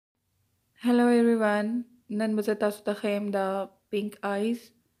Hello everyone. نن به زه تاسو ته ښیم د پینک آیز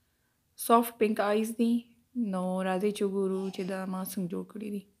سافت پینک آیز دي. نو راځئ چې وګورو چې دا ما څنګه جوړ کړي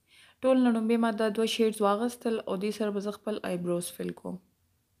دي. ټول نه لومبې ما دا دوه شیډز واغستل او دې سره به زه خپل آیبروز فل کوم.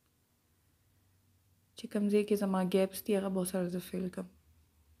 چې کوم ځای کې زما ګیپس دي هغه به ورسره زه فل کړم.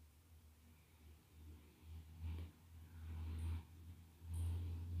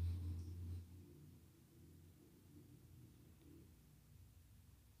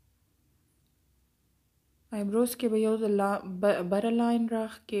 آیبروز کې به یو د بره لاین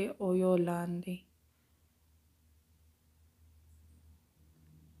راښکې او یو لاندې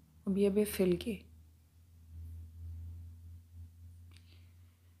او بیا به فل کې.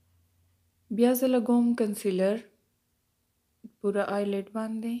 بیا زه لګوم کنسیلر پوره آیلیډ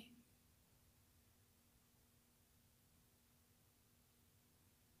باندې.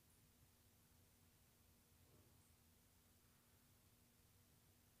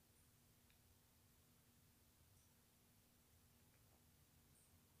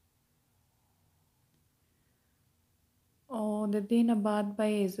 او د دې نه بعد به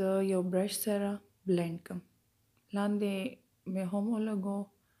یې زه یو برش سره بلینډ کړم. لاندې مې هم ولګو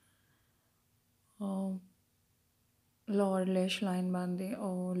او لوور لیش لاین باندې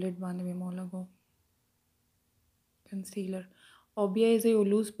او لید باندې مې ولګو کنسیلر او بیا یې زه یو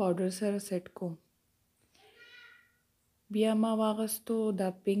لوز پاوډر سره سیټ کوم. بیا ما واغستو دا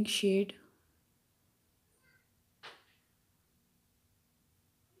پینک شیډ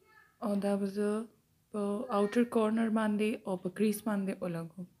او دا به زه په اوټر کارنر باندې او په کریس باندې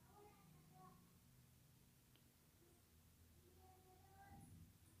ولګوم.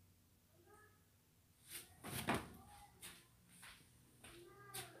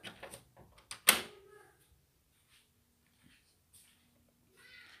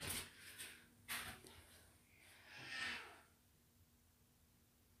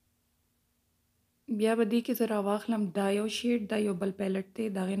 بیا به دې کې زه راواخلم دا یو شیډ، دا یو بل پیلټ دی،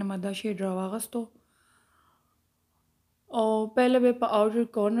 د هغې نه ما دا شیډ راواغستو او پهله به په اوټر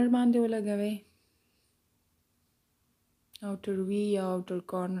کارنر باندې ولګوئ، اوټر وی یا اوټر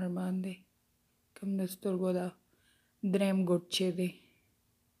کارنر باندې کوم د سترګو دا دریم ګوټ چې دی،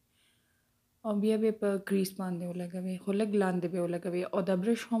 او بیا به په کریس باندې ولګوئ، خو لږ لاندې به ولګوئ او دا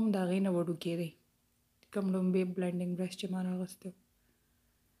برش هم د هغې نه وړوکی دی، کوم لومبې بلنډینګ برش چې ما راغستی و.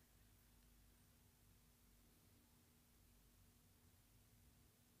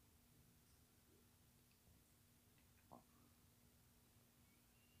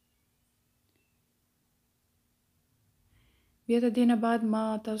 بیا د دې نه بعد ما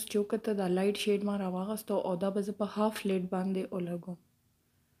تاسو چې وکته دا لایټ شیډ ما راواغستو او دا به زه په هاف لید باندې ولګوم.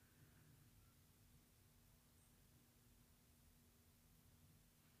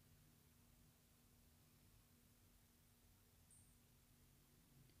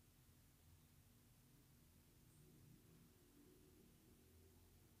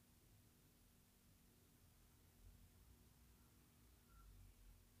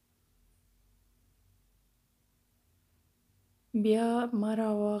 بیا ما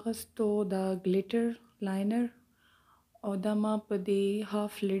راواغستو دا ګلیټر لاینر او دا ما په دې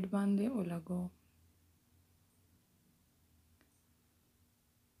هاف لید باندې ولګو.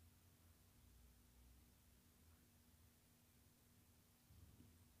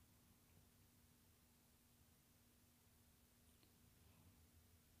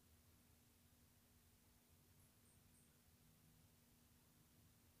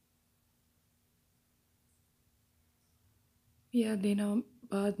 بیا دې نه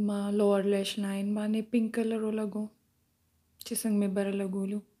بعد ما لوور لیش لاین باندې پینک کلر ولګو چې څنګه مې بره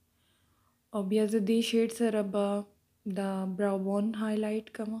لګولو، او بیا زه دې شیډ سره به دا براون هایلایټ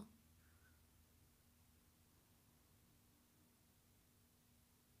کوم.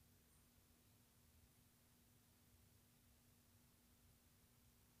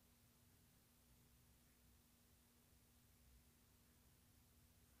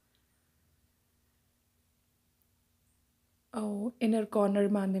 او انر کارنر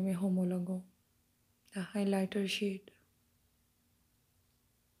باندې مې هم ولګو دا هایلایټر شیډ.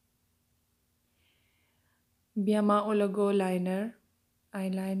 بیا ما ولګو لاینر، آی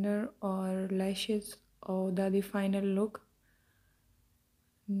لاینر اور لیشز او دا دی فاینل لک.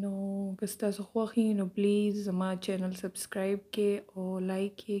 نو که ستاسو خوښ وي نو پلیز زما چینل سبسکرایب کې او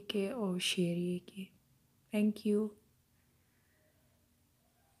لایک یې کې او شیر یې کې. تھینک یو.